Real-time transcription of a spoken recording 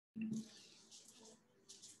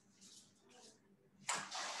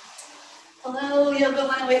Hello, Yoga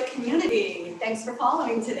 108 community. Thanks for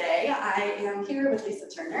following today. I am here with Lisa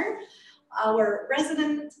Turner, our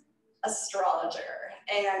resident astrologer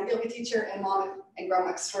and yoga teacher and mom and grandma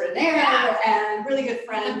extraordinaire and really good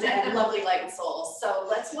friend and lovely light and soul. So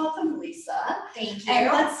let's welcome Lisa. Thank you.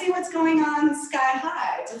 And let's see what's going on sky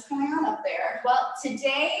high. What's going on up there? Well,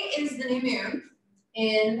 today is the new moon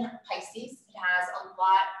in Pisces. It has a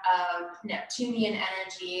lot of Neptunian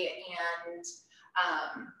energy, and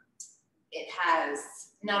it has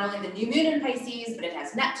not only the new moon in Pisces, but it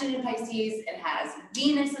has Neptune in Pisces, it has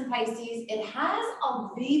Venus in Pisces, it has a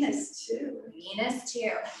Venus too. Venus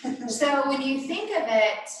too. So when you think of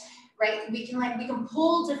it, right, we can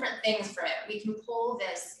pull different things from it. We can pull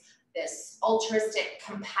this altruistic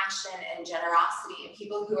compassion and generosity, and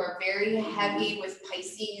people who are very heavy with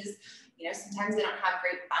Pisces, you know, sometimes they don't have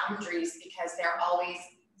great boundaries because they're always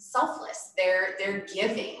selfless. They're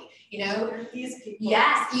giving. You know, these people.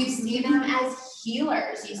 Yes, you see them as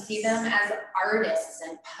healers. You see them as artists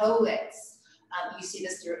and poets. You see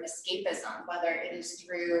this through escapism, whether it is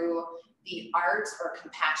through the arts or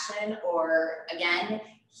compassion or, again,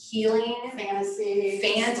 healing. Fantasy,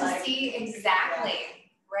 exactly. Yeah.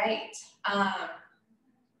 Right.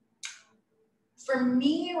 For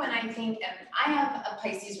me, when I think, and I have a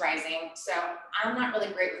Pisces rising, so I'm not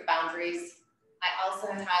really great with boundaries. I also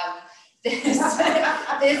have this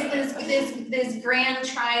grand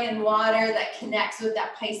trine in water that connects with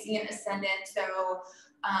that Piscean ascendant. So,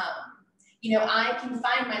 you know, I can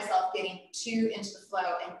find myself getting too into the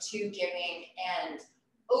flow and too giving and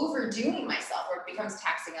overdoing myself, where it becomes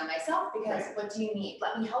taxing on myself because what do you need?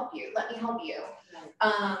 Let me help you. Let me help you.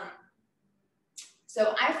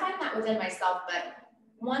 So I find that within myself, but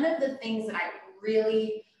one of the things that I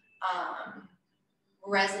really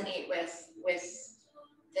resonate with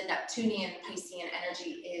the Neptunian Piscean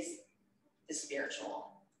energy is the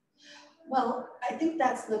spiritual. Well, I think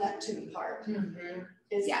that's the Neptune part. Mm-hmm.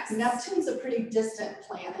 Yes. Neptune's a pretty distant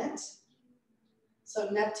planet. So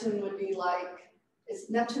Neptune would be like, is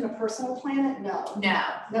Neptune a personal planet? No. No.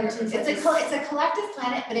 Neptune's it's a collective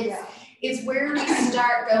planet, but it's where we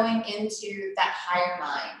start going into that higher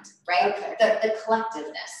mind, right? Okay. The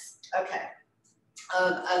collectiveness. Okay.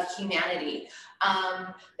 Of humanity.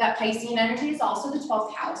 That Piscean energy is also the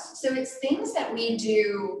 12th house. So it's things that we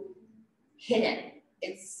do hidden.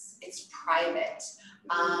 It's private.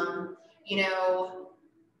 You know,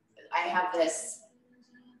 I have this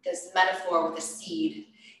metaphor with a seed,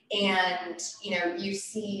 and you know, you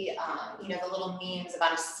see you know, the little memes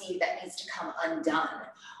about a seed that needs to come undone.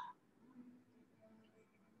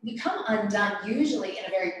 We come undone usually in a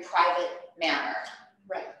very private manner.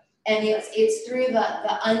 Right. And it's through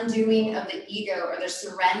the undoing of the ego, or the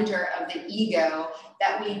surrender of the ego,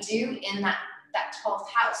 that we do in that 12th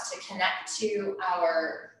house to connect to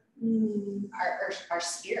our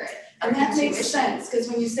spirit. And that makes sense, because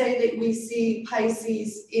when you say that we see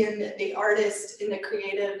Pisces in the artist, in the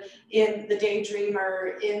creative, in the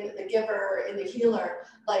daydreamer, in the giver, in the healer,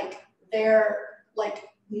 like they're like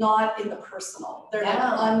not in the personal. They're like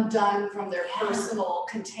undone from their personal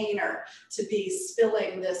container to be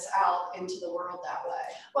spilling this out into the world that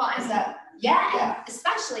way. Well,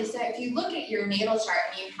 especially, so if you look at your natal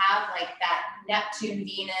chart and you have like that Neptune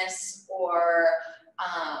Venus, or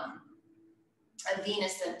a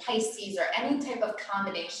Venus in Pisces, or any type of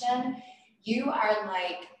combination, you are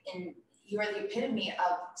the epitome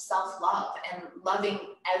of self-love and loving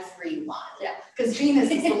everyone. Yeah, because Venus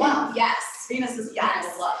is the love. Yes. Venus is the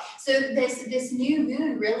love. So this new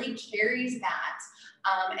moon really carries that.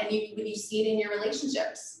 And when you see it in your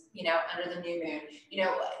relationships, you know, under the new moon, you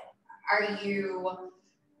know, are you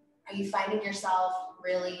finding yourself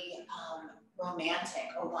really romantic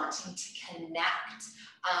or wanting to connect?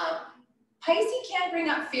 Pisces can bring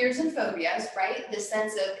up fears and phobias, right? The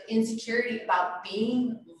sense of insecurity about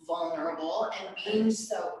being vulnerable and being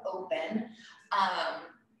so open.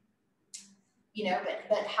 You know,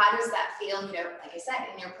 but how does that feel, you know, like I said,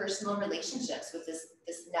 in your personal relationships with this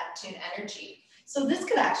Neptune energy? So this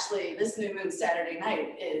new moon Saturday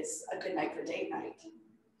night is a good night for date night.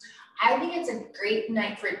 I think it's a great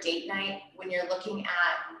night for date night when you're looking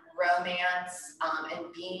at romance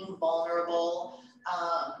and being vulnerable,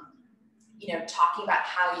 you know, talking about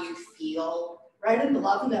how you feel. Writing a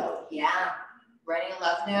love note. Yeah, writing a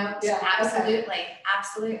love note. Yeah, absolutely,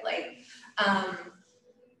 absolutely.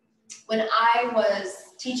 When I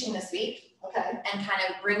was teaching this week, and kind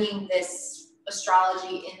of bringing this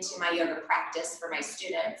astrology into my yoga practice for my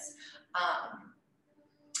students,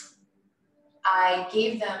 I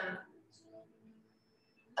gave them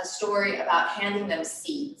a story about handing them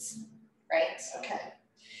seeds, right? Okay.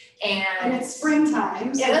 And it's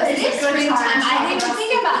springtime. So it is springtime. I didn't even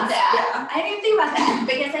think about that. Yeah. I didn't think about that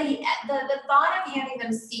because the thought of handing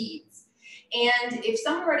them seeds, and if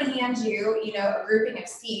someone were to hand you, you know, a grouping of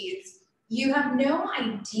seeds, you have no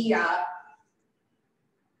idea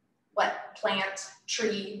what plant,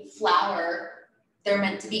 tree, flower they're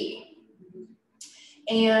meant to be.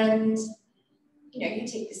 And you know, you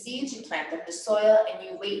take the seeds, you plant them in the soil, and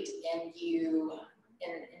you wait, and you,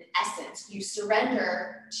 in essence, you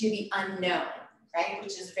surrender to the unknown, right?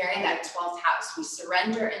 Which is very that 12th house. We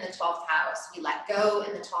surrender in the 12th house. We let go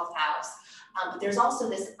in the 12th house. But there's also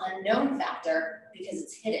this unknown factor because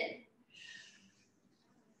it's hidden.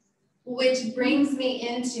 Which brings me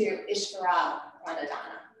into Ishvara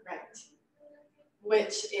Pranadhana. Right.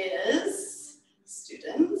 Which is,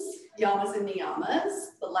 students, yamas and niyamas,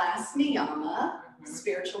 the last niyama,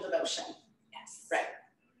 spiritual devotion. Yes. Right.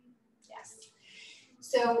 Yes.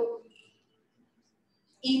 So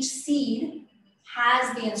each seed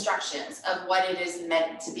has the instructions of what it is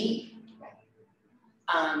meant to be.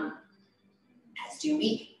 As do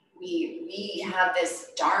we. We have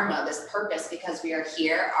this dharma, this purpose, because we are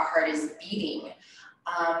here, our heart is beating.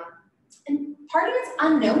 And part of it's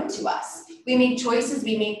unknown to us. We make choices,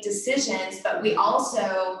 we make decisions, but we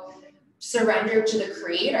also surrender to the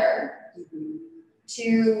Creator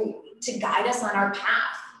to guide us on our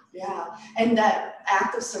path. Yeah, and that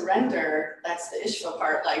act of surrender, that's the Ishva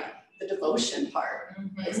part, like the devotion part.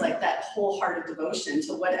 It's like that wholehearted devotion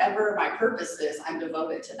to whatever my purpose is, I'm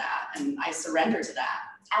devoted to that, and I surrender to that.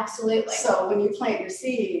 Absolutely. So when you plant your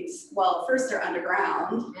seeds, well, first they're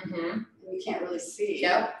underground, you can't really see.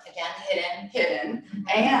 Nope, again, hidden.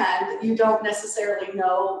 And you don't necessarily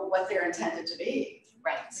know what they're intended to be.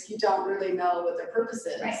 Right. You don't really know what their purpose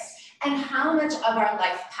is. Right. And how much of our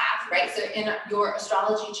life path, right? So in your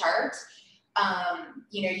astrology chart,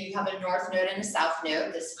 you know, you have a north node and a south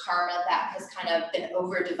node, this karma that has kind of been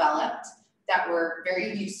overdeveloped that we're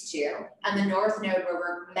very used to. And the north node where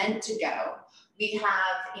we're meant to go. We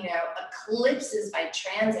have, you know, eclipses by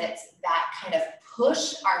transits that kind of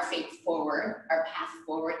push our fate forward, our path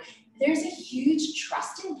forward. There's a huge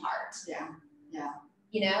trusting part. Yeah.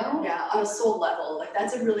 You know? Yeah, on a soul level, like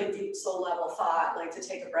that's a really deep soul level thought, like to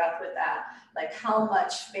take a breath with that, like how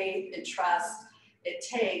much faith and trust it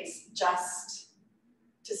takes just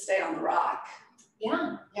to stay on the rock.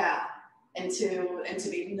 Yeah. Yeah, and to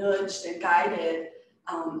be nudged and guided.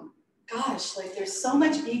 Gosh, like there's so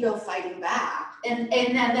much ego fighting back. And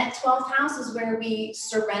then that 12th house is where we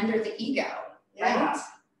surrender the ego, right?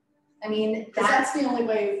 I mean, that's the only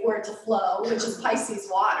way for it to flow, which is Pisces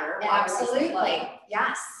water. Absolutely.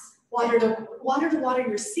 Yes. Water to water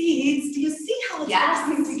your seeds. Do you see how it's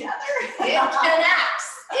happening together? It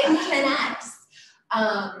connects.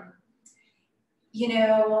 You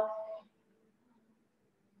know,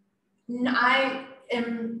 I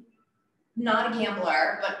am not a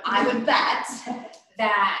gambler, but I would bet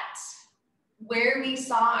that where we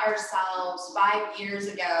saw ourselves 5 years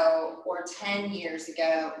ago or 10 years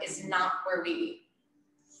ago is not where we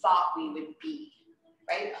thought we would be,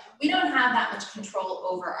 right? We don't have that much control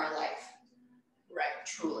over our life, right?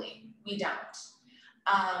 Truly, we don't.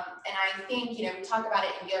 And I think, you know, we talk about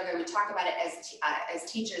it in yoga, we talk about it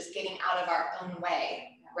as teachers, getting out of our own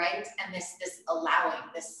way, right? And this allowing,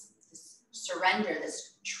 this surrender,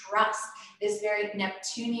 this trust, this very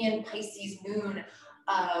Neptunian Pisces moon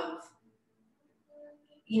of,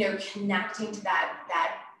 you know, connecting to that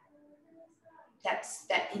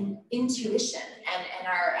intuition and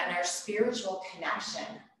our spiritual connection.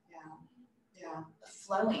 Yeah. The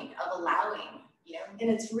flowing of allowing, you know. And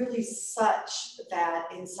it's really such that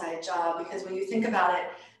inside job, because when you think about it,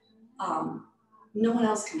 no one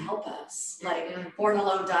else can help us. Like born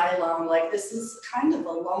alone, die alone. Like this is kind of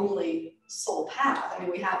a lonely soul path. I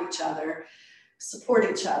mean, we have each other, support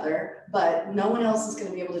each other, but no one else is going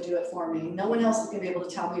to be able to do it for me. No one else is going to be able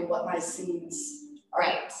to tell me what my seeds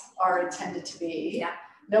are intended to be. Yeah.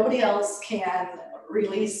 Nobody else can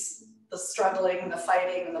release the struggling and the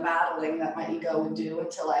fighting and the battling that my ego would do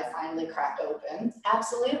until I finally crack open.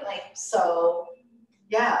 Absolutely. So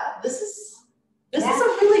yeah, this is a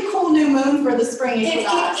really cool new moon for the spring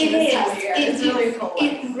equinox. It's really cool.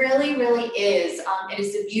 It really, really is. It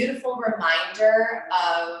is a beautiful reminder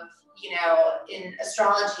of, you know, in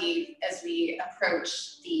astrology, as we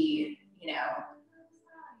approach the, you know,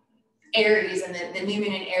 Aries and the new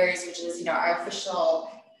moon in Aries, which is, you know, our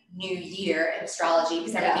official new year in astrology,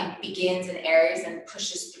 because everything begins in Aries and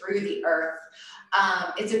pushes through the earth.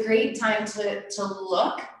 It's a great time to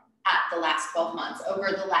look at the last 12 months,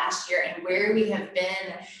 over the last year, and where we have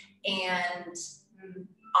been, and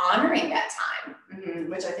honoring that time.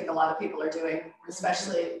 Which I think a lot of people are doing,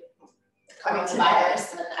 especially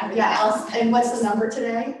Coronavirus and everything else. And what's the number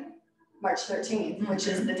today? March 13th, which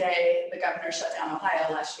is the day the governor shut down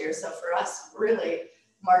Ohio last year. So for us, really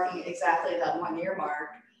marking exactly that 1 year mark,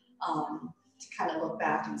 to kind of look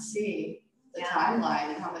back and see the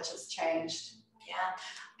timeline and how much has changed. Yeah,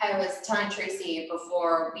 I was telling Tracy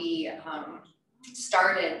before we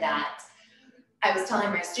started that I was telling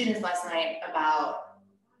my students last night about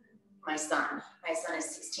my son. My son is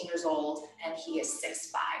 16 years old and he is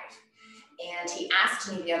 6'5". And he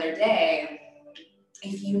asked me the other day,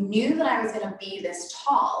 if you knew that I was going to be this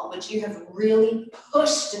tall, would you have really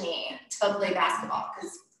pushed me to play basketball?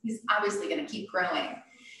 Because he's obviously going to keep growing.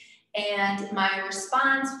 And my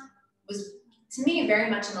response was, to me, very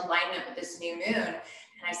much in alignment with this new moon. And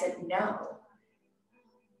I said, no.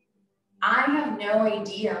 I have no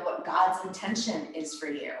idea what God's intention is for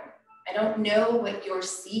you. I don't know what your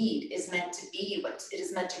seed is meant to be, what it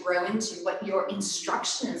is meant to grow into, what your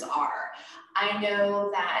instructions are. I know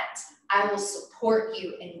that I will support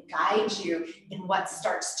you and guide you in what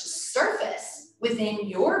starts to surface within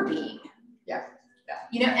your being. Yeah.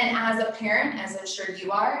 You know, and as a parent, as I'm sure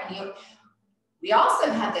you are, and we also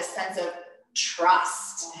have this sense of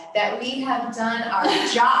trust that we have done our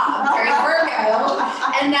job during Virgo,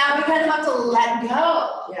 and now we kind of have to let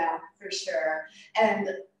go. Yeah, for sure. And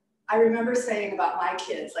I remember saying about my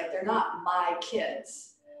kids, like, they're not my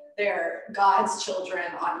kids. They're God's children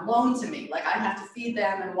on loan to me. Like, I have to feed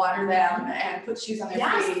them and water them and put shoes on their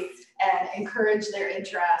feet and encourage their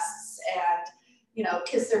interests and, you know,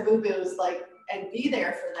 kiss their boo-boos, like, and be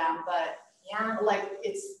there for them. But yeah, like,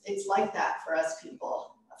 it's like that for us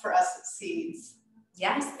people, for us seeds.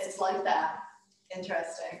 Yes. It's like that.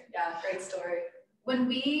 Interesting. Yeah, great story. When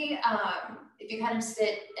we, if you kind of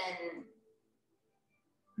sit and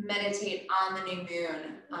meditate on the new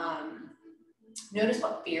moon, notice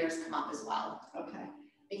what fears come up as well. Okay.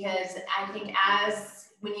 Because I think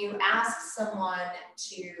when you ask someone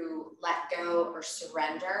to let go or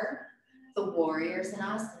surrender, the warriors in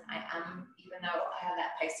us, and I am, even though I have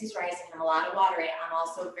that Pisces rising, I'm a lot of water, I'm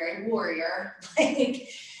also very warrior. Like,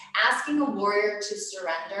 asking a warrior to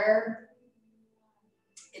surrender,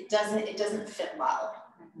 it doesn't fit well.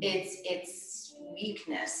 It's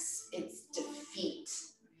weakness, it's defeat.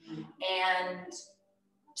 And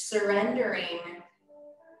surrendering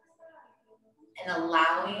and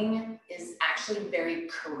allowing is actually very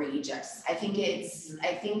courageous. I think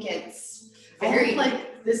it's very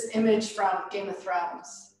like this image from Game of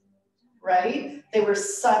Thrones, right? They were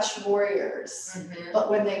such warriors, but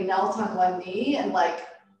when they knelt on one knee and like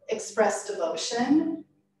expressed devotion,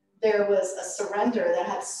 there was a surrender that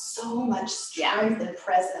had so much strength and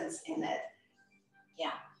presence in it.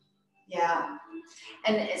 Yeah.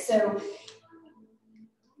 And so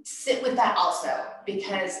sit with that also,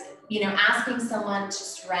 because, you know, asking someone to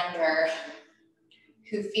surrender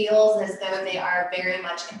who feels as though they are very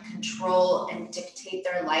much in control and dictate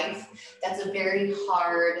their life, that's a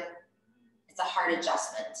hard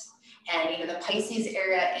adjustment. And, you know, the Pisces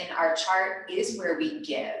area in our chart is where we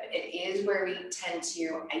give. It is where we tend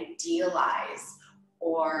to idealize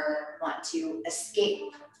or want to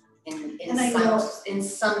escape in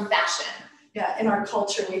some fashion. Yeah, in our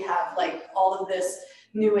culture, we have like all of this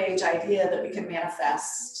new age idea that we can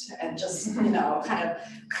manifest and just, you know, kind of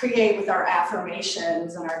create with our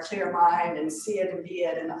affirmations and our clear mind and see it and be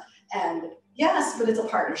it. And yes, but it's a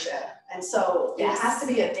partnership. And so it has to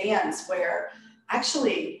be a dance where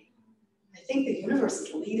actually, I think the universe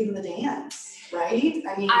is leading the dance, right?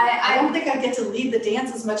 I mean, I don't think I get to lead the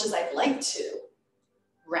dance as much as I'd like to.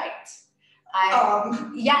 Right.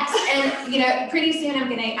 Yes, and, you know, pretty soon I'm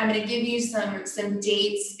gonna give you some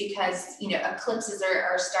dates, because, you know, eclipses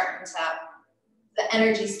are starting to, the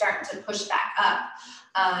energy's starting to push back up.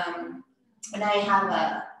 And I have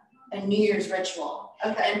a New Year's ritual.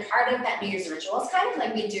 Okay. And part of that New Year's ritual is kind of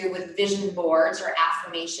like we do with vision boards or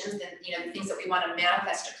affirmations and, you know, the things that we want to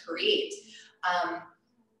manifest or create.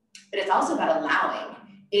 But it's also about allowing.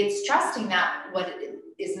 It's trusting that what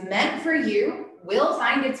is meant for you will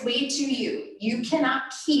find its way to you. You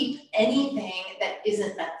cannot keep anything that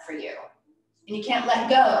isn't meant for you. And you can't let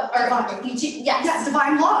go. Yes,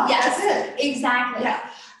 divine law. Yes, that's it. Exactly. Yeah.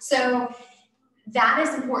 So that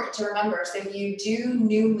is important to remember. So if you do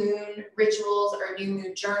new moon rituals or new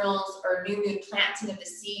moon journals or new moon planting of the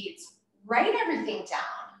seeds, write everything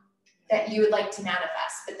down that you would like to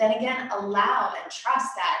manifest. But then again, allow and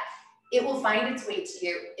trust that it will find its way to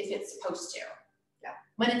you if it's supposed to.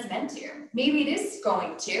 When it's meant to. Maybe it is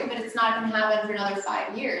going to, but it's not going to happen for another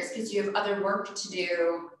 5 years because you have other work to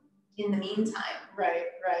do in the meantime. Right.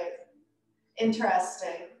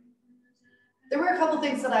 Interesting. There were a couple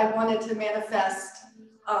things that I wanted to manifest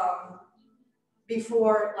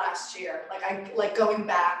before last year, like going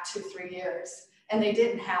back 2-3 years, and they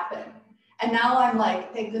didn't happen. And now I'm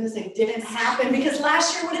like, thank goodness they didn't happen, because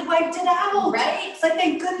last year would have wiped it out. Right? It's like,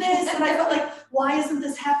 thank goodness. And I felt like, why isn't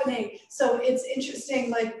this happening? So it's interesting,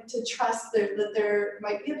 like, to trust that there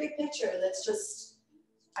might be a big picture that's just,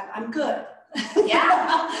 I'm good.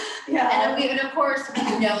 Yeah. Yeah. And of course, we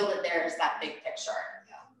know that there's that big picture.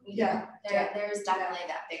 Yeah. There's definitely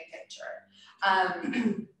that big picture.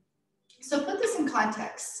 So put this in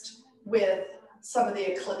context with some of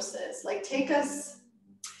the eclipses. Like, take us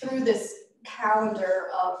through this calendar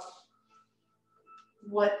of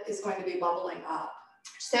what is going to be bubbling up.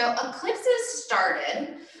 So eclipses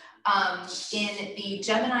started in the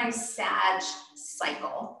Gemini Sag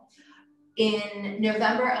cycle in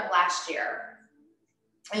November of last year.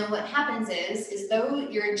 And what happens is though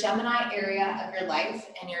your Gemini area of your life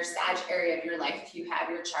and your Sag area of your life, if you have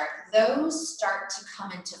your chart, those start to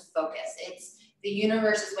come into focus. It's the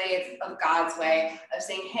universe's way, it's of God's way of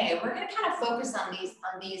saying, hey, we're going to kind of focus on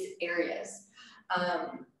these areas.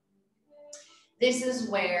 This is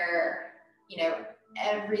where,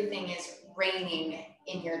 everything is raining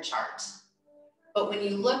in your chart. But when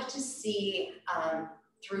you look to see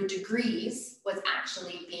through degrees what's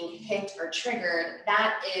actually being hit or triggered,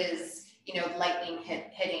 that is, lightning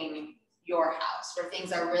hitting your house, where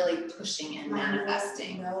things are really pushing and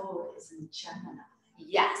manifesting. No, is in Gemini.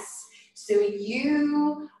 Yes. So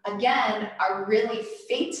you, again, are really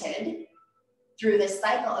fated through this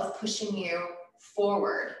cycle of pushing you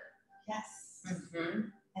forward. Yes. Mm-hmm.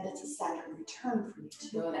 And it's a Saturn return for you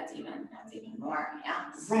too. Oh, that's even more,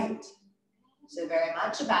 yeah. Right. So very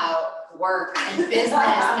much about work and business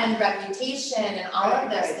and reputation and all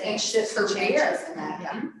of those things. And shifts and changes in that.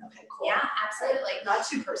 Yeah. Okay, cool. Yeah, absolutely. Not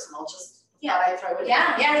too personal, just thought I'd throw it in.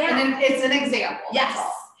 Yeah. And it's an example. Yes.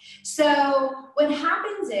 So what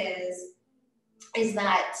happens is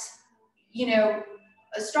that,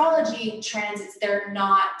 astrology transits, they're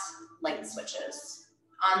not light switches.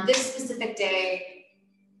 On this specific day,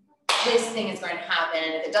 this thing is going to happen.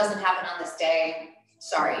 If it doesn't happen on this day,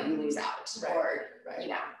 sorry, you lose out. Right. Or,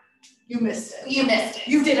 you missed it. You missed it.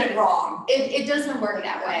 You did it wrong. It doesn't work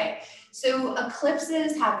that way. So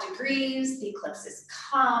eclipses have degrees, the eclipses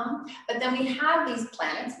come, but then we have these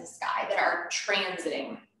planets in the sky that are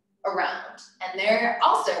transiting around, and they're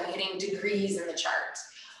also hitting degrees in the chart.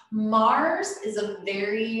 Mars is a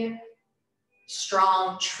very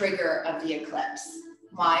strong trigger of the eclipse.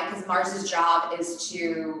 Why? Because Mars's job is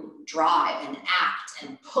to drive and act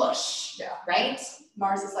and push, right?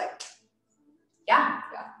 Mars is like, yeah.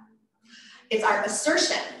 It's our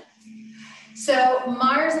assertion. So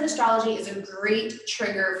Mars in astrology is a great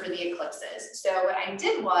trigger for the eclipses. So what I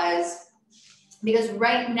did was, because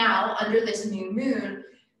right now under this new moon,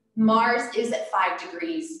 Mars is at 5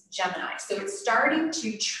 degrees Gemini. So it's starting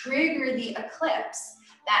to trigger the eclipse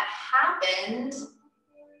that happened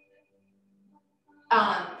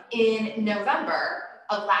in November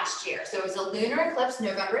of last year. So it was a lunar eclipse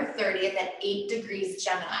November 30th at 8 degrees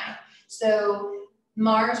Gemini. So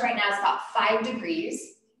Mars right now is about 5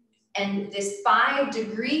 degrees. And this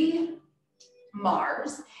 5-degree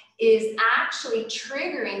Mars is actually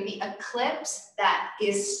triggering the eclipse that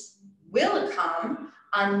will come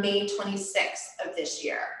on May 26th of this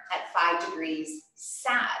year at 5 degrees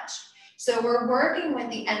Sag. So we're working with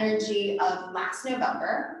the energy of last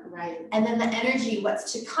November, right, and then the energy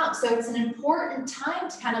what's to come. So it's an important time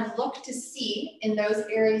to kind of look to see in those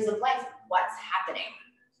areas of life what's happening.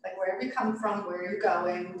 Like wherever you come from, where you're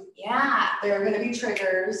going. Yeah. There are going to be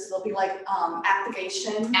triggers. There'll be like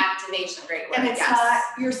activation. Activation, great word. And it's not,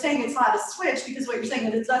 you're saying it's not a switch, because what you're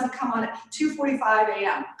saying is it doesn't come on at 2:45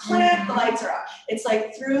 a.m. Click, the lights are up. It's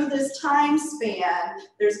like through this time span,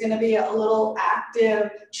 there's going to be a little active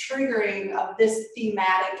triggering of this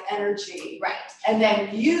thematic energy. Right. And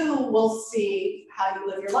then you will see how you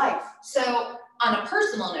live your life. So on a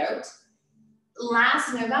personal note,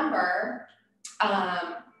 last November,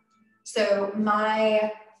 so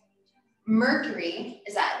my Mercury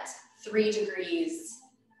is at 3 degrees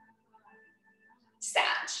Sag.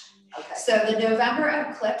 Okay. So the November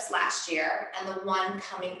eclipse last year and the one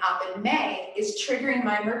coming up in May is triggering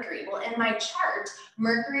my Mercury. Well, in my chart,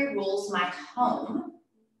 Mercury rules my home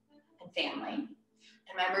and family,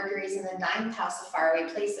 and my Mercury is in the 9th house of faraway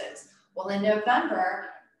places. Well, in November,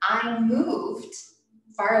 I moved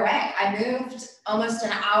far away. I moved almost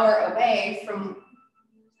an hour away from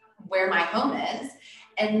where my home is.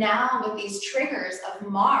 And now with these triggers of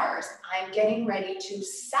Mars, I'm getting ready to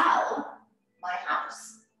sell my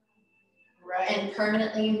house. Right. And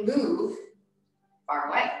permanently move far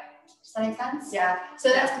away. Does that make sense? Yeah. So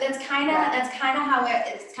that's kind of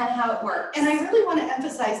how it works. And I really want to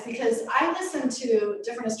emphasize, because I listen to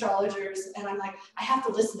different astrologers and I'm like, I have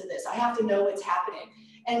to listen to this. I have to know what's happening.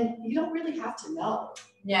 And you don't really have to know.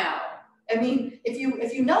 No. I mean, if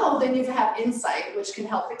you know, then you have insight, which can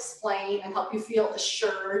help explain and help you feel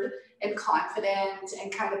assured and confident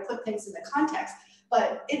and kind of put things into context.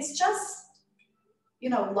 But it's just,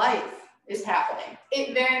 life is happening.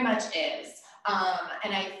 It very much is.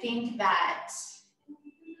 And I think that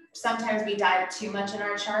sometimes we dive too much in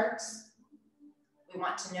our charts. We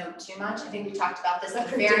want to know too much. I think we talked about this the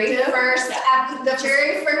very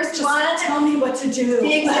first one. Tell me what to do.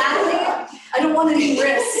 Exactly. I don't want any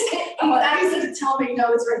risk. I want you to tell me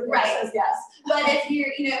no, it's right. It says yes. But if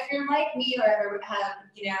you're like me or ever have,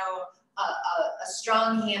 a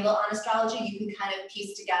strong handle on astrology, you can kind of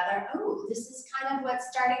piece together, oh, this is kind of what's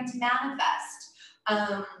starting to manifest.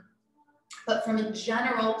 But from a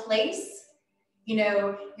general place,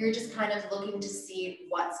 you're just kind of looking to see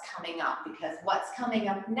what's coming up, because what's coming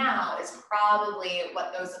up now is probably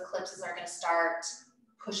what those eclipses are going to start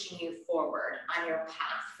pushing you forward on your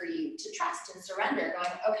path for you to trust and surrender,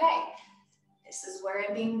 going, okay, this is where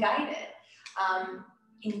I'm being guided.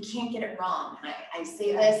 And you can't get it wrong. And I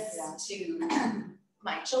say this to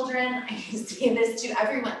my children, I say this to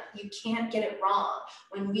everyone, you can't get it wrong.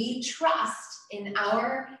 When we trust in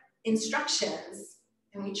our instructions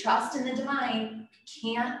and we trust in the divine,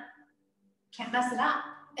 can't mess it up.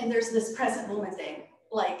 And there's this present moment thing.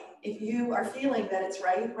 Like, if you are feeling that it's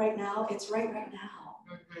right now, it's right now.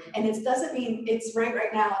 Mm-hmm. And it doesn't mean it's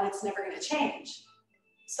right now and it's never going to change.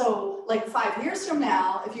 So like 5 years from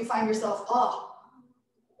now, if you find yourself,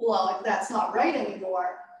 that's not right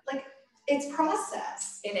anymore. Like, it's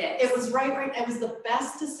process. It is. It was right. It was the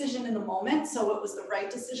best decision in the moment. So it was the right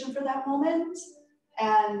decision for that moment.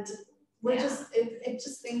 And we're just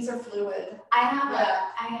things are fluid. I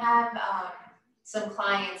have some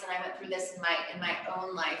clients, and I went through this in my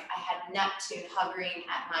own life. I had Neptune hovering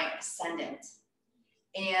at my ascendant.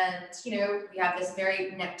 And, we have this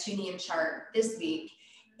very Neptunian chart this week,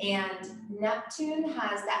 and Neptune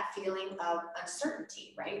has that feeling of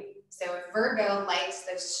uncertainty, right? So if Virgo likes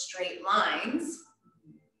those straight lines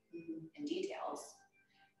and details,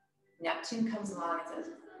 Neptune comes along and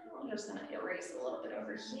says, I'm just going to erase a little bit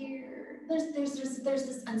over here. There's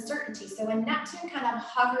this uncertainty. So when Neptune kind of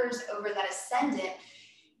hovers over that ascendant,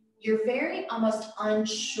 you're very almost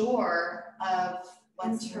unsure of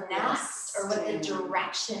what's next or what the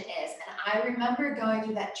direction is. And I remember going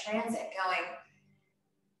through that transit going,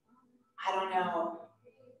 I don't know.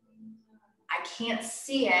 I can't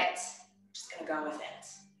see it. I'm just going to go with it.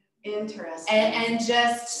 Interesting. And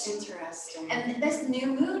just interesting. And this new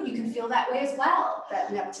moon, you can feel that way as well.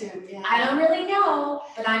 That Neptune, yeah. I don't really know,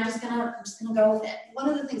 but I'm just gonna go with it. One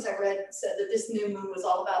of the things I read said that this new moon was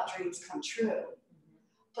all about dreams come true.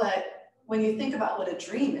 But when you think about what a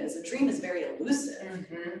dream is very elusive.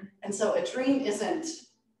 Mm-hmm. And so a dream isn't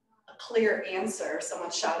a clear answer,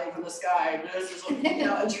 someone shouting from the sky, this is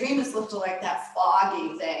a dream is looked like that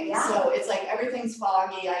foggy thing. Yeah. So it's like everything's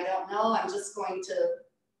foggy, I don't know, I'm just going to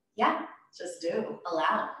just do.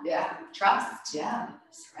 Allow. Yeah. Trust. Yeah.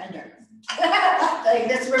 Surrender. Like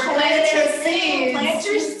this, plant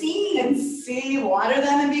your seeds. And see, water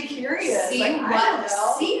them and be curious. See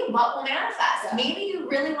what will manifest. Yeah. Maybe you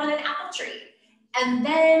really want an apple tree. And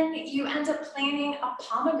then you end up planting a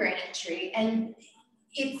pomegranate tree, and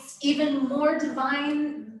it's even more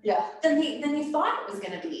divine than you thought it was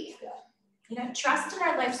gonna be. Yeah. Trust in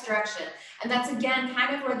our life's direction. And that's again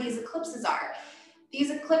kind of where these eclipses are. These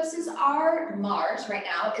eclipses are, Mars right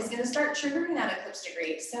now is going to start triggering that eclipse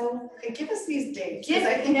degree. So give us these dates. Because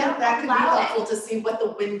I think that could be helpful to see what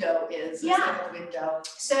the window is. Yeah. The window.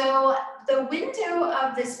 So the window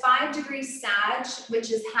of this 5 degrees Sag,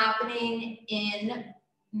 which is happening in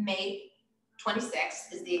May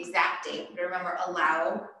 26th, is the exact date. But remember,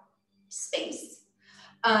 allow space.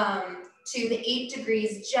 To the 8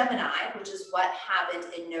 degrees Gemini, which is what happened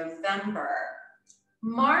in November.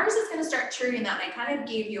 Mars is going to start triggering that, and I kind of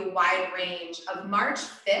gave you a wide range of March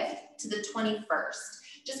 5th to the 21st.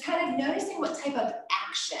 Just kind of noticing what type of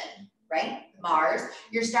action, right? Mars,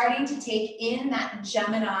 you're starting to take in that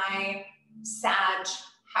Gemini Sag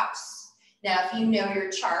house. Now, if you know your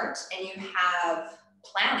chart and you have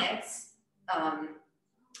planets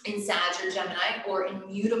in Sag or Gemini or in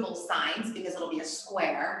mutable signs, because it'll be a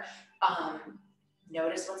square,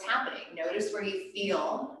 notice what's happening. Notice where you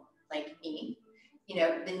feel, like me,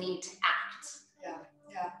 the need to act.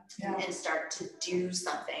 Yeah. And start to do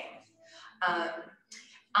something.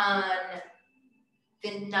 On the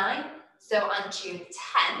 9th So on June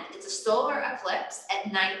 10th, it's a solar eclipse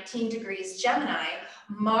at 19 degrees Gemini.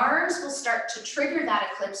 Mars will start to trigger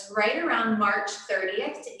that eclipse right around March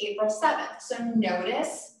 30th to April 7th. So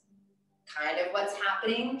notice kind of what's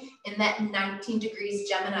happening in that 19 degrees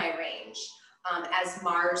Gemini range as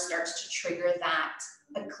Mars starts to trigger that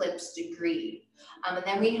eclipse degree. And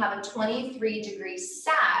then we have a 23 degree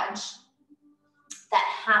Sag that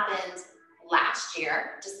happened last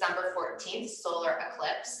year, December 14th, solar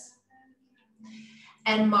eclipse.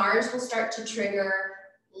 And Mars will start to trigger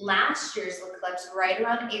last year's eclipse right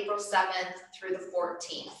around April 7th through the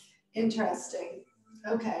 14th. Interesting.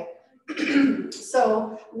 Okay.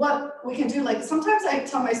 So what we can do, like sometimes I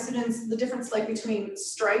tell my students the difference like between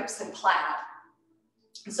stripes and plaid.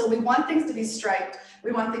 So we want things to be striped.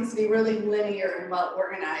 We want things to be really linear and well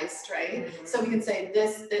organized, right? Mm-hmm. So we can say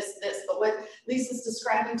this, this, this, but what Lisa's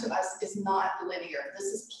describing to us is not linear. This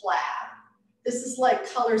is plaid. This is like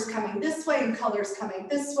colors coming this way and colors coming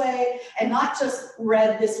this way, and not just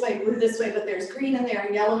red this way, blue this way, but there's green in there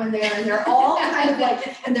and yellow in there, and they're all kind of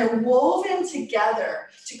like, and they're woven together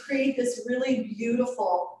to create this really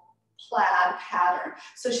beautiful plaid pattern.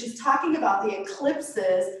 So she's talking about the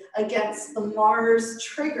eclipses against the Mars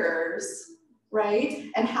triggers, right?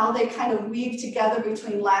 And how they kind of weave together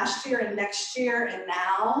between last year and next year and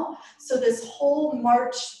now. So this whole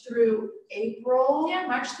March through April. Yeah,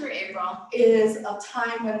 March through April. Is a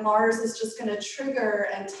time when Mars is just going to trigger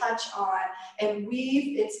and touch on and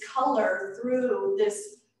weave its color through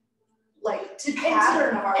this like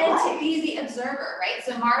pattern of our life. And to be the observer, right?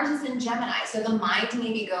 So Mars is in Gemini, so the mind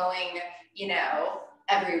may be going, you know,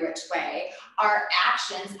 every which way. Our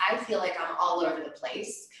actions, I feel like I'm all over the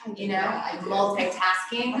place, you know, I'm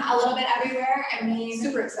multitasking a little bit everywhere. I mean,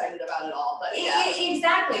 super excited about it all, but yeah.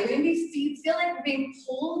 Exactly. We feel like we're being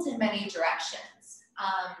pulled in many directions.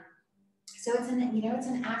 So it's an, you know, it's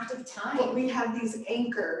an active time. But we have these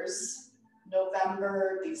anchors,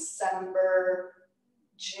 November, December,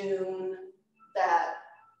 June, that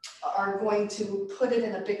are going to put it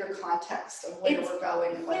in a bigger context of where we're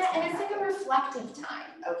going and what's going to happen. And it's like a reflective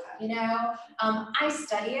time. Okay. You know, I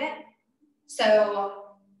study it, so,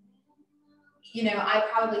 you know, I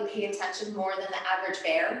probably pay attention more than the average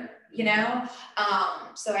bear, you know?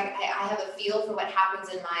 So I have a feel for what happens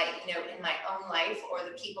in my, you know, in my own life or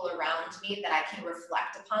the people around me that I can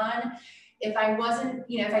reflect upon. If I wasn't,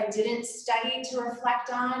 you know, if I didn't study to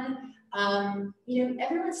reflect on, you know,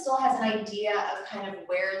 everyone still has an idea of kind of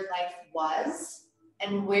where life was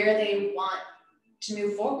and where they want to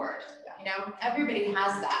move forward. Yeah. You know, everybody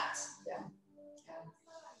has that. Yeah.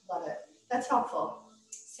 Yeah. Love it. That's helpful.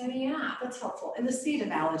 So yeah, that's helpful. And the seed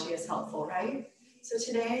analogy is helpful, right? So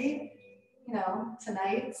today, you know,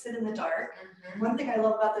 tonight, sit in the dark. Mm-hmm. One thing I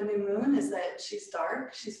love about the new moon is that she's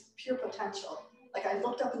dark. She's pure potential. Like I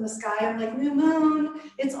looked up in the sky, I'm like, new moon,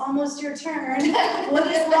 it's almost your turn. What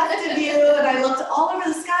is left of you? And I looked all over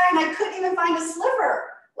the sky and I couldn't even find a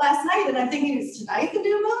sliver last night. And I'm thinking it's tonight the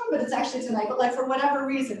new moon, but it's actually tonight. But like for whatever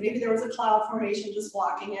reason, maybe there was a cloud formation just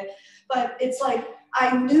blocking it. But it's like,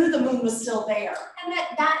 I knew the moon was still there. And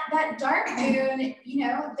that dark moon, you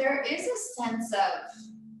know, there is a sense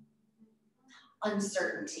of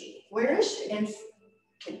uncertainty. Where is she? And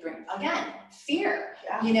could bring, again, fear,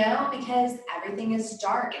 yeah. You know, because everything is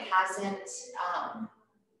dark. It hasn't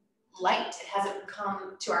light. It hasn't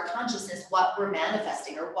come to our consciousness what we're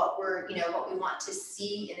manifesting or what we're, you know, what we want to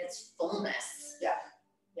see in its fullness. Yeah.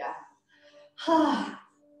 Yeah.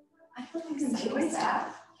 I really enjoy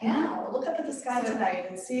that. Yeah. Look up at the sky tonight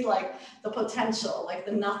and see like the potential, like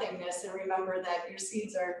the nothingness, and remember that your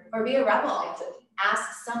seeds are. Or be a rebel. Planted.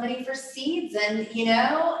 Ask somebody for seeds and, you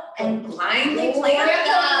know, and blindly plant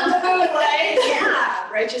them. Right?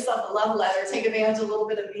 Yeah. Write yourself a love letter. Take advantage of a little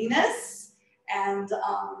bit of Venus and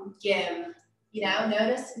give. You know,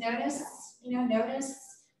 notice, you know, notice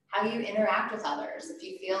how you interact with others. If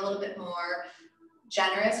you feel a little bit more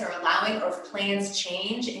generous or allowing, or if plans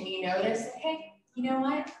change and you notice, hey, you know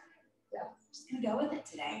what? Yeah, I'm just gonna go with it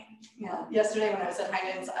today. Yeah. Yesterday when I was at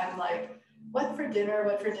Heinen's, I'm like, what for dinner,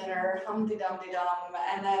 hum-de-dum-de-dum.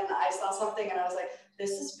 And then I saw something and I was like, this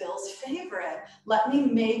is Bill's favorite. Let me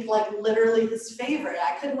make like literally his favorite.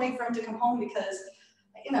 I couldn't wait for him to come home because,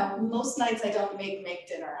 you know, most nights I don't make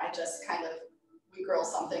dinner. I just kind of, we grill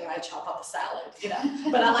something and I chop up a salad, you know.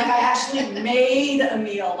 But I actually made a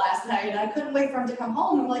meal last night and I couldn't wait for him to come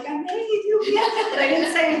home. I'm like, I made you a meal. But I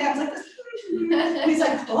didn't say anything. I was like, this. And he's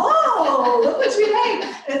like, oh, look what you made.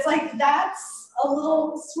 And it's like, that's a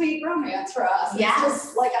little sweet romance for us. Yes. It's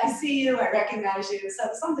just like, I see you, I recognize you. So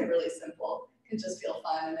something really simple can just feel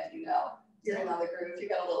fun, and then you know you're in on the groove. You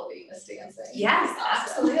got a little Venus dancing. Yes,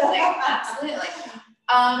 awesome. Absolutely. Absolutely.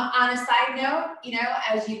 On a side note, you know,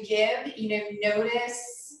 as you give, you know,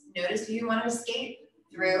 notice who you want to escape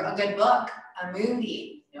through a good book, a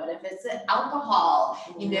movie. Notice if it's alcohol.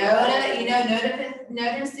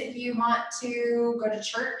 Notice if you want to go to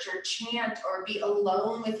church or chant or be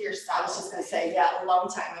alone with yourself. I was just gonna say, yeah, alone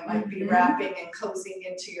time. It might be wrapping and cozying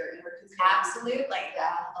into your inner cocoon. Absolutely.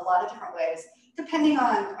 Yeah, a lot of different ways, depending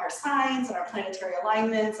on our signs and our planetary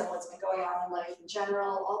alignments and what's been going on in life in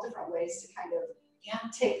general. All different ways to kind of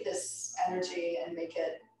take this energy and make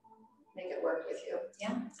it work with you.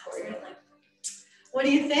 Yeah, absolutely. What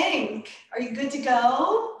do you think? Are you good to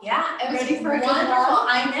go? Yeah, it was ready for a good wonderful.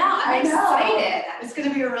 ride? I'm excited. It's going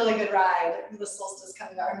to be a really good ride. The solstice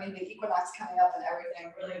coming up, the equinox coming up and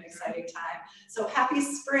everything. Really an exciting time. So happy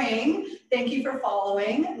spring. Thank you for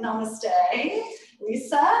following. Namaste.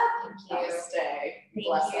 Lisa. Thank you. Namaste.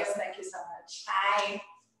 Bless us. Thank you so much. Bye.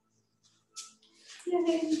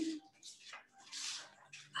 Yay.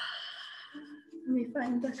 Let me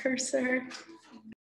find the cursor.